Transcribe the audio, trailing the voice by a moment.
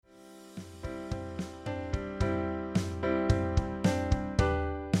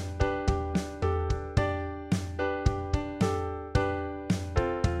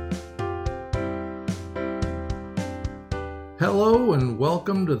Hello and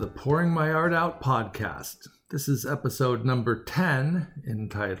welcome to the Pouring My Art Out podcast. This is episode number 10,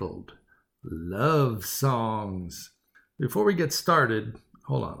 entitled Love Songs. Before we get started,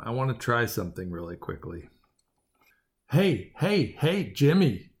 hold on, I want to try something really quickly. Hey,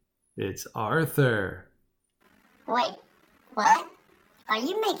 Jimmy, it's Arthur. Wait, what? Are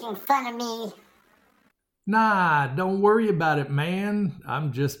you making fun of me? Nah, don't worry about it, man.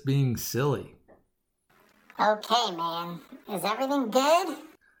 I'm just being silly. Okay, man. Is everything good?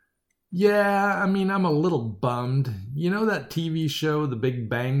 Yeah, I'm a little bummed. You know that TV show, The Big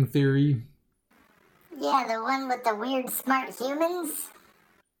Bang Theory? Yeah, the one with the weird smart humans?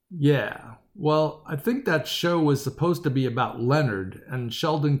 Yeah. Well, I think that show was supposed to be about Leonard, and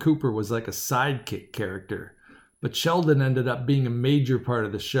Sheldon Cooper was like a sidekick character. But Sheldon ended up being a major part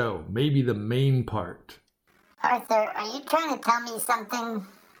of the show, maybe the main part. Arthur, are you trying to tell me something?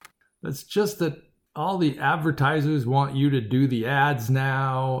 It's just that all the advertisers want you to do the ads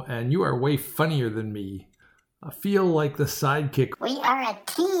now, and you are way funnier than me. I feel like the sidekick. We are a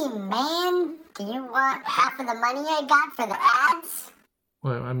team, man. Do you want half of the money I got for the ads?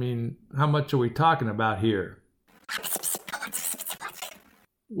 Well, how much are we talking about here?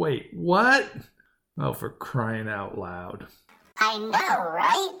 Wait, what? Oh, for crying out loud. I know,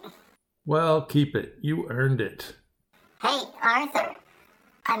 right? Well, keep it. You earned it. Hey, Arthur.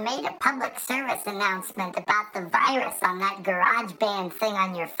 I made a public service announcement about the virus on that GarageBand thing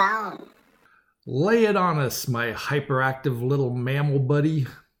on your phone. Lay it on us, my hyperactive little mammal buddy.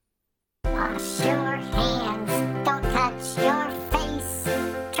 Wash your hands, don't touch your face.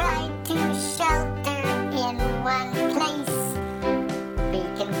 Try to shelter in one place. We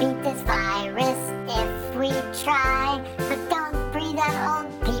can beat this virus if we try, but don't breathe on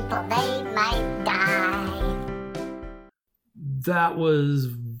old people, they might die. That was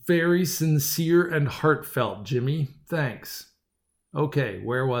very sincere and heartfelt, Jimmy. Thanks. Okay,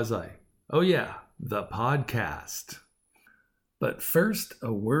 where was I? Oh yeah, the podcast. But first,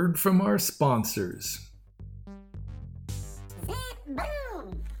 a word from our sponsors.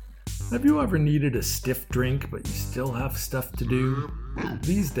 Boom! Have you ever needed a stiff drink, but you still have stuff to do?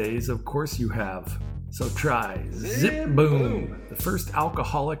 These days, of course you have. So try Zip Boom, the first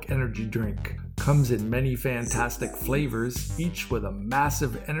alcoholic energy drink. Comes in many fantastic flavors, each with a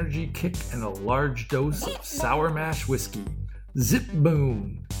massive energy kick and a large dose of Sour Mash whiskey. Zip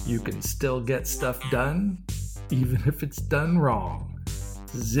Boom! You can still get stuff done, even if it's done wrong.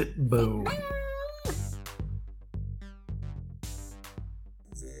 Zip Boom!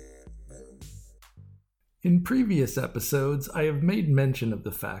 In previous episodes, I have made mention of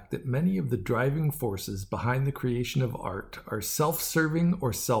the fact that many of the driving forces behind the creation of art are self-serving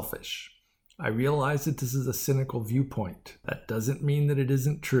or selfish. I realize that this is a cynical viewpoint. That doesn't mean that it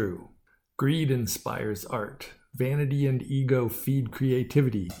isn't true. Greed inspires art. Vanity and ego feed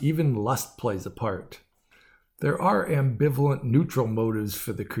creativity. Even lust plays a part. There are ambivalent neutral motives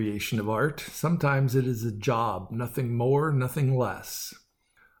for the creation of art. Sometimes it is a job, nothing more, nothing less.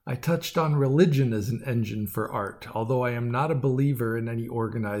 I touched on religion as an engine for art. Although I am not a believer in any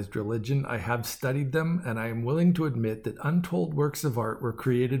organized religion, I have studied them, and I am willing to admit that untold works of art were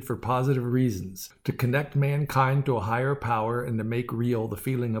created for positive reasons, to connect mankind to a higher power and to make real the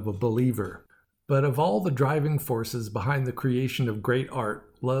feeling of a believer. But of all the driving forces behind the creation of great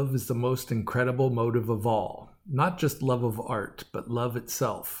art, love is the most incredible motive of all. Not just love of art, but love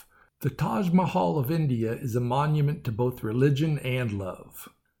itself. The Taj Mahal of India is a monument to both religion and love.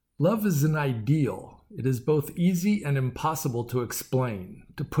 Love is an ideal. It is both easy and impossible to explain,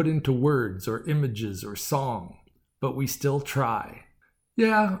 to put into words or images or song, but we still try.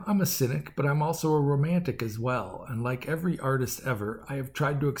 Yeah, I'm a cynic, but I'm also a romantic as well, and like every artist ever, I have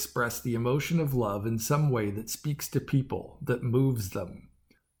tried to express the emotion of love in some way that speaks to people, that moves them.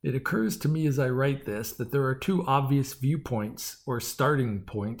 It occurs to me as I write this that there are two obvious viewpoints, or starting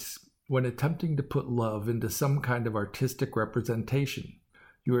points, when attempting to put love into some kind of artistic representation.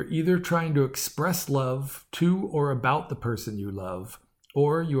 You are either trying to express love to or about the person you love,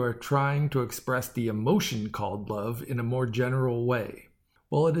 or you are trying to express the emotion called love in a more general way.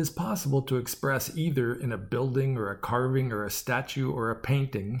 While it is possible to express either in a building or a carving or a statue or a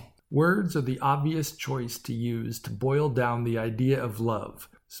painting, words are the obvious choice to use to boil down the idea of love,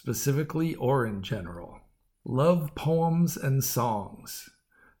 specifically or in general. Love poems and songs.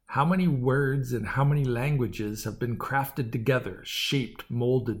 How many words and how many languages have been crafted together, shaped,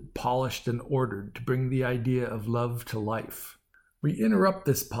 molded, polished, and ordered to bring the idea of love to life? We interrupt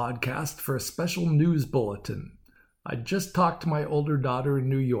this podcast for a special news bulletin. I just talked to my older daughter in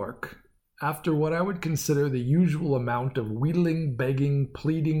New York. After what I would consider the usual amount of wheedling, begging,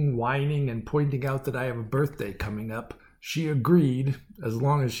 pleading, whining, and pointing out that I have a birthday coming up, She agreed, as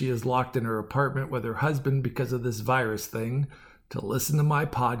long as she is locked in her apartment with her husband because of this virus thing, to listen to my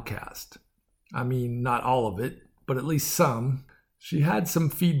podcast. I mean, not all of it, but at least some. She had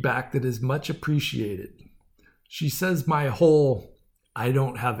some feedback that is much appreciated. She says my whole "I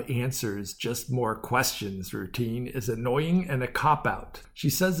don't have answers, just more questions" routine is annoying and a cop-out. She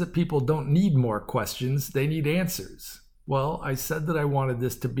says that people don't need more questions, they need answers. Well, I said that I wanted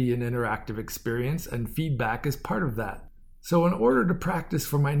this to be an interactive experience, and feedback is part of that. So in order to practice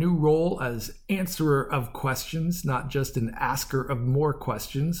for my new role as answerer of questions, not just an asker of more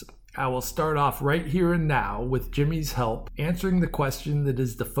questions, I will start off right here and now, with Jimmy's help, answering the question that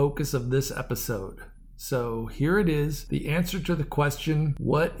is the focus of this episode. So here it is, the answer to the question,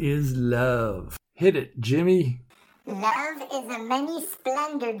 what is love? Hit it, Jimmy. Love is a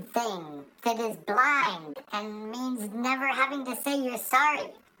many-splendored thing that is blind and means never having to say you're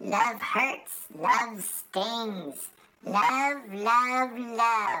sorry. Love hurts, love stings. Love, love,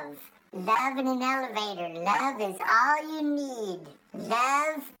 love. Love in an elevator. Love is all you need.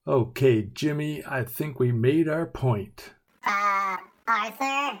 Love. Okay, Jimmy, I think we made our point.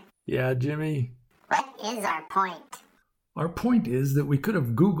 Arthur? Yeah, Jimmy? What is our point? Our point is that we could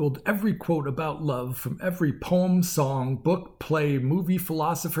have Googled every quote about love from every poem, song, book, play, movie,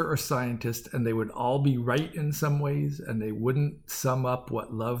 philosopher, or scientist, and they would all be right in some ways, and they wouldn't sum up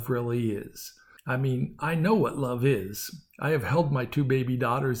what love really is. I mean, I know what love is. I have held my 2 baby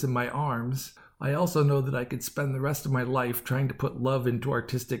daughters in my arms. I also know that I could spend the rest of my life trying to put love into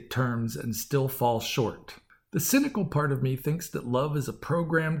artistic terms and still fall short. The cynical part of me thinks that love is a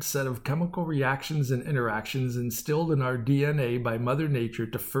programmed set of chemical reactions and interactions instilled in our DNA by Mother Nature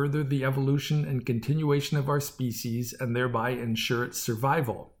to further the evolution and continuation of our species and thereby ensure its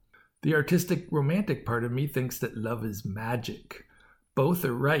survival. The artistic romantic part of me thinks that love is magic. Both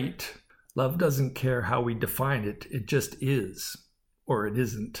are right. Love doesn't care how we define it, it just is. Or it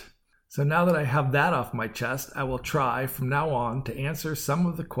isn't. So now that I have that off my chest, I will try from now on to answer some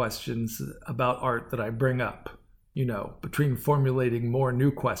of the questions about art that I bring up. You know, between formulating more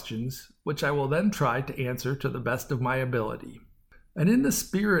new questions, which I will then try to answer to the best of my ability. And in the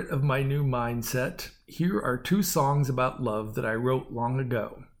spirit of my new mindset, here are 2 songs about love that I wrote long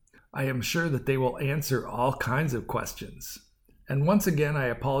ago. I am sure that they will answer all kinds of questions. And once again, I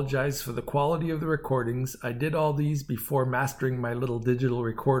apologize for the quality of the recordings. I did all these before mastering my little digital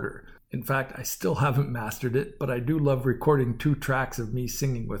recorder. In fact, I still haven't mastered it, but I do love recording 2 tracks of me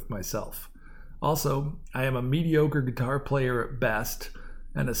singing with myself. Also, I am a mediocre guitar player at best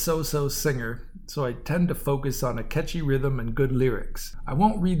and a so-so singer, so I tend to focus on a catchy rhythm and good lyrics. I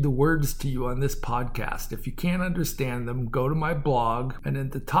won't read the words to you on this podcast. If you can't understand them, go to my blog, and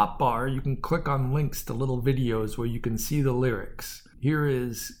at the top bar you can click on links to little videos where you can see the lyrics. Here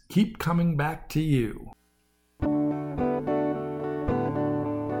is Keep Coming Back to You.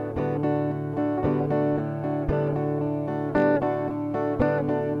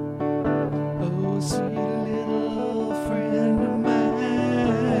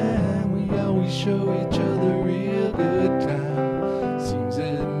 Show each other a real good time. Seems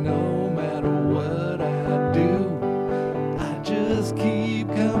that no matter what I do, I just keep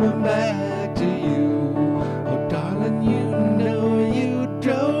coming back to you. Oh darling, you know you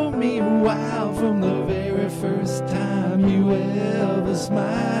drove me wild from the very first time you ever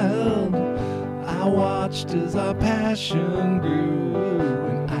smiled. I watched as our passion grew,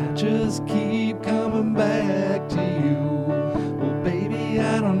 and I just keep coming back to you. Well baby,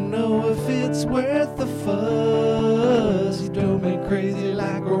 I don't know if it's worth the fuss. You drove me crazy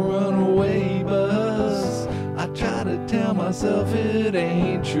like a runaway bus. I try to tell myself it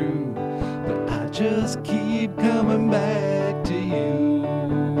ain't true, but I just keep coming back to you.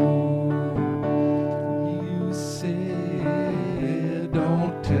 You said,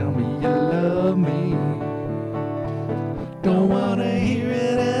 don't tell me you love me. Don't wanna hear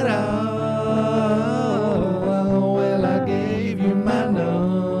it at all. Well, I gave you my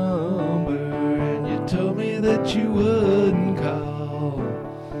number, and you told me that you wouldn't call.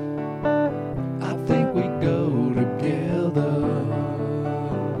 I think we go together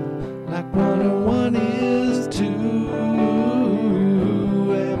like 1 and 1 is 2,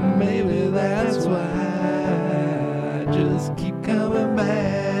 and maybe that's why I just keep coming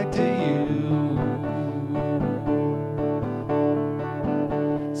back to you.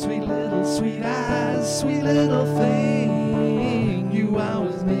 Sweet eyes, sweet little thing, you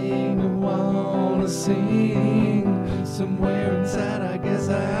always make me wanna sing. Somewhere inside I guess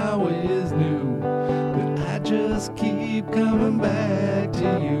I always knew that I just keep coming back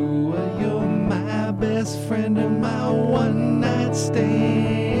to you. You're my best friend and my one night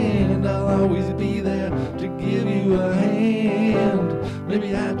stand. I'll always be there to give you a hand.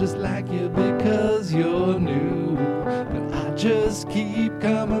 Maybe I just like you because you're new, but I just keep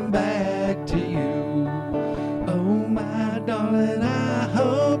coming back to you. Oh my darling, I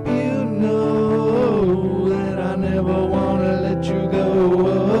hope you know that I never wanna let you go.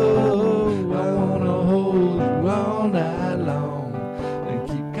 Oh, I wanna hold you all night long and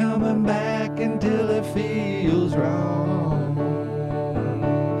keep coming back until it feels wrong.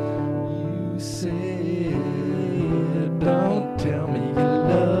 You said, don't tell me you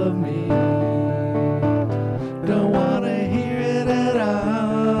love me. Don't wanna hear it at all.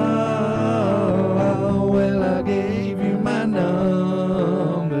 Well, I gave you my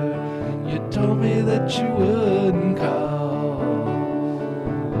number and you told me that you wouldn't call.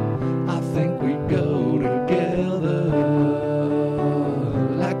 I think we go together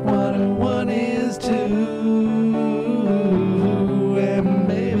like 1 and 1 is 2, and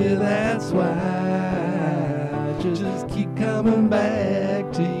maybe that's why I just keep coming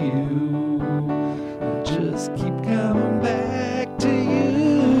back to you. I just keep coming back to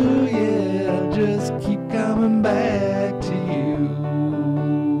you. Yeah, I just keep coming back to you.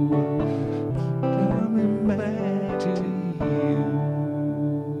 Keep coming back to you.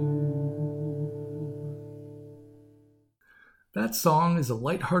 That song is a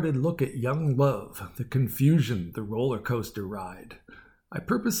lighthearted look at young love, the confusion, the roller coaster ride. I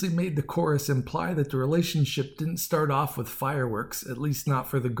purposely made the chorus imply that the relationship didn't start off with fireworks, at least not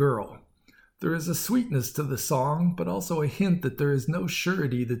for the girl. There is a sweetness to the song, but also a hint that there is no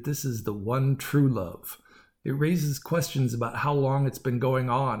surety that this is the one true love. It raises questions about how long it's been going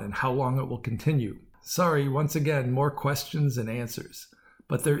on and how long it will continue. Sorry, once again, more questions than answers.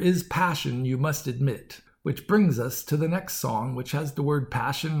 But there is passion, you must admit, which brings us to the next song, which has the word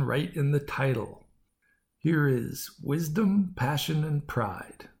passion right in the title. Here is Wisdom, Passion, and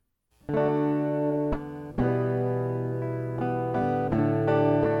Pride.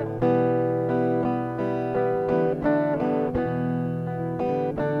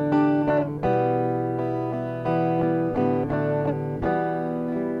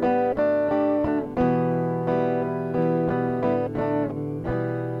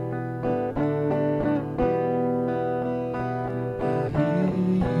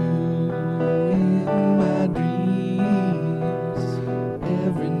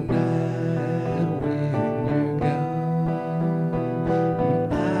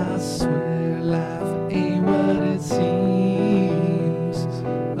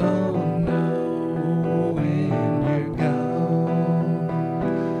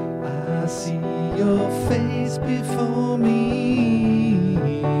 Before me,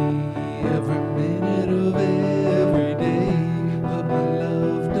 every minute of every day, but my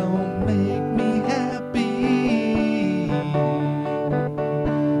love don't make me happy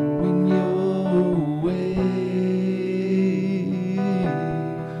when you're away,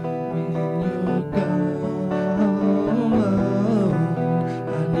 when you're gone.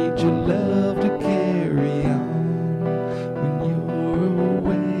 I need your love to carry on when you're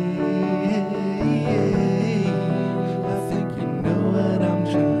away.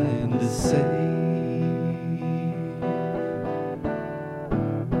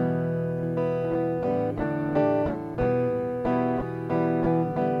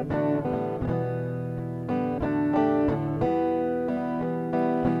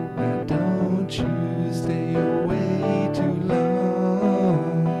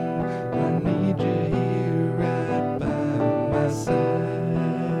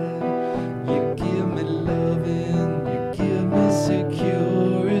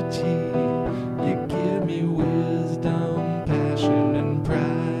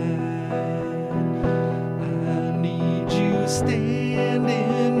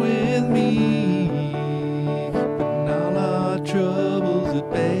 Standing with me, keeping all our troubles at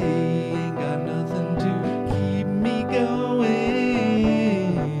bay. Ain't got nothing to keep me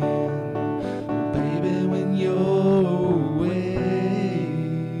going, baby, when you're away,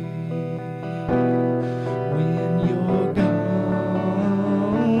 when you're gone.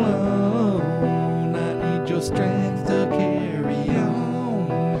 I need your strength to carry on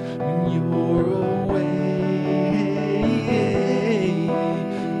when you're away.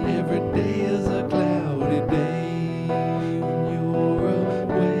 Every day is a cloudy day when you're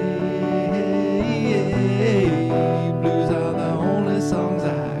away. Blues are the only songs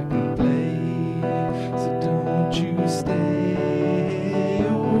I can play, so don't you stay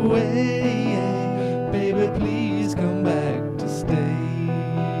away. Baby, please come back to stay.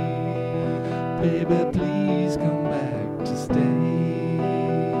 Baby, please come back to stay.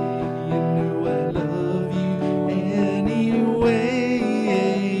 You know I love you anyway.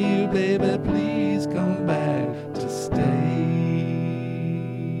 Baby, please come back to stay.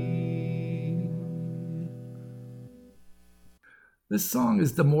 This song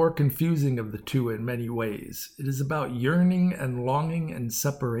is the more confusing of the two in many ways. It is about yearning and longing and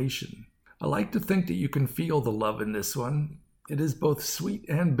separation. I like to think that you can feel the love in this one. It is both sweet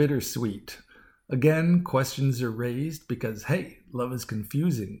and bittersweet. Again, questions are raised because, hey, love is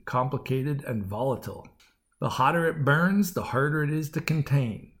confusing, complicated, and volatile. The hotter it burns, the harder it is to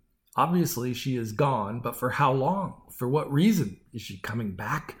contain. Obviously, she is gone, but for how long? For what reason? Is she coming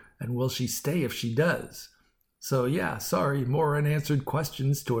back? And will she stay if she does? So yeah, sorry, more unanswered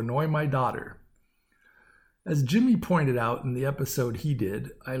questions to annoy my daughter. As Jimmy pointed out in the episode he did,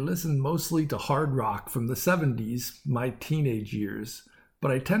 I listened mostly to hard rock from the 70s, my teenage years,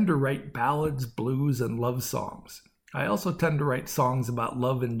 but I tend to write ballads, blues, and love songs. I also tend to write songs about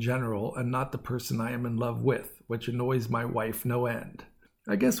love in general and not the person I am in love with, which annoys my wife no end.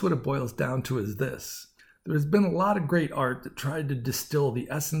 I guess what it boils down to is this. There has been a lot of great art that tried to distill the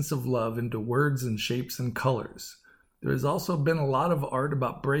essence of love into words and shapes and colors. There has also been a lot of art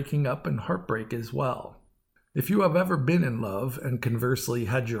about breaking up and heartbreak as well. If you have ever been in love and conversely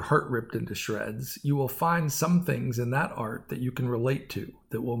had your heart ripped into shreds, you will find some things in that art that you can relate to,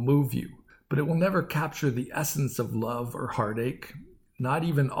 that will move you, but it will never capture the essence of love or heartache, not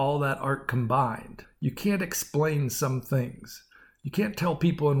even all that art combined. You can't explain some things. You can't tell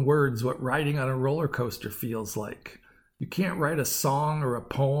people in words what riding on a roller coaster feels like. You can't write a song or a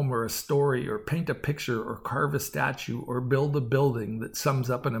poem or a story or paint a picture or carve a statue or build a building that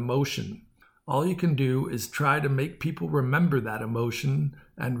sums up an emotion. All you can do is try to make people remember that emotion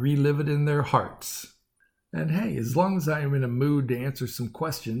and relive it in their hearts. And hey, as long as I am in a mood to answer some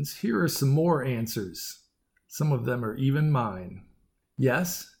questions, here are some more answers. Some of them are even mine.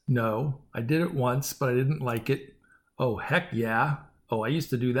 Yes, no, I did it once, but I didn't like it. Oh, heck yeah. Oh, I used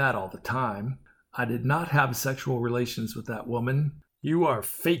to do that all the time. I did not have sexual relations with that woman. You are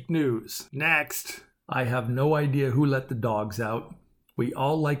fake news. Next. I have no idea who let the dogs out. We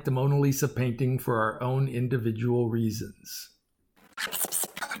all like the Mona Lisa painting for our own individual reasons.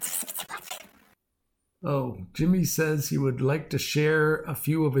 Oh, Jimmy says he would like to share a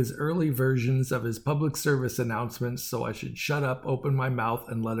few of his early versions of his public service announcements, so I should shut up, open my mouth,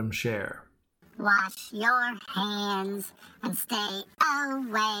 and let him share. Wash your hands and stay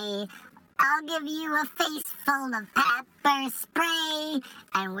away. I'll give you a face full of pepper spray.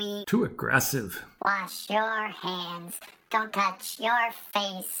 And we... Too aggressive. Wash your hands. Don't touch your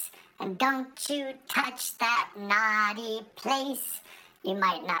face. And don't you touch that naughty place. You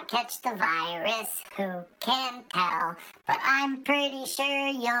might not catch the virus, who can tell? But I'm pretty sure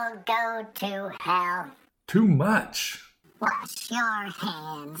you'll go to hell. Too much. Wash your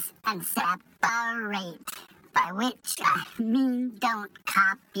hands and separate, by which I mean don't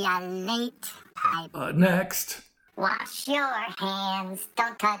copulate. Next. Wash your hands,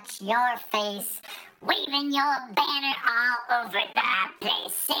 don't touch your face, waving your banner all over the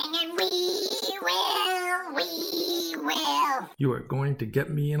place, singing we will. You are going to get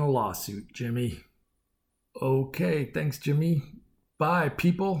me in a lawsuit, Jimmy. Okay, thanks, Jimmy. Bye,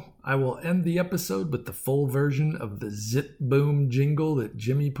 people. I will end the episode with the full version of the Zip Boom jingle that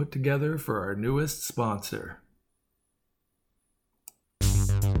Jimmy put together for our newest sponsor.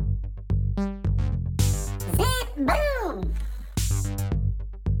 Zip Boom!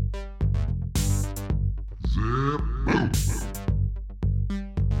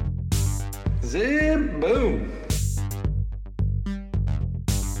 Zip boom.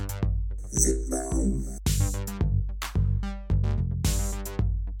 Zip Boom! Zip Boom!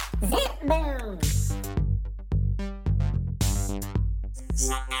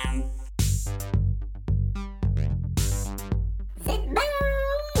 Zip Boom!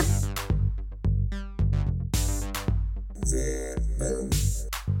 Zip Boom!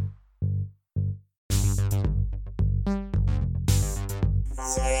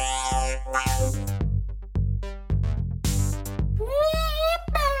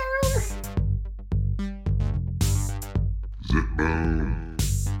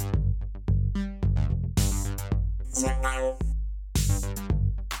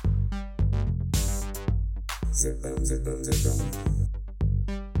 Zip boom, zip boom, zip boom.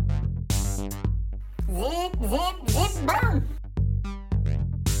 Zip, zip, zip boom.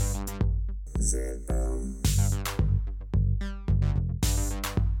 Zip boom.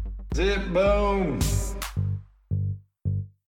 Zip boom.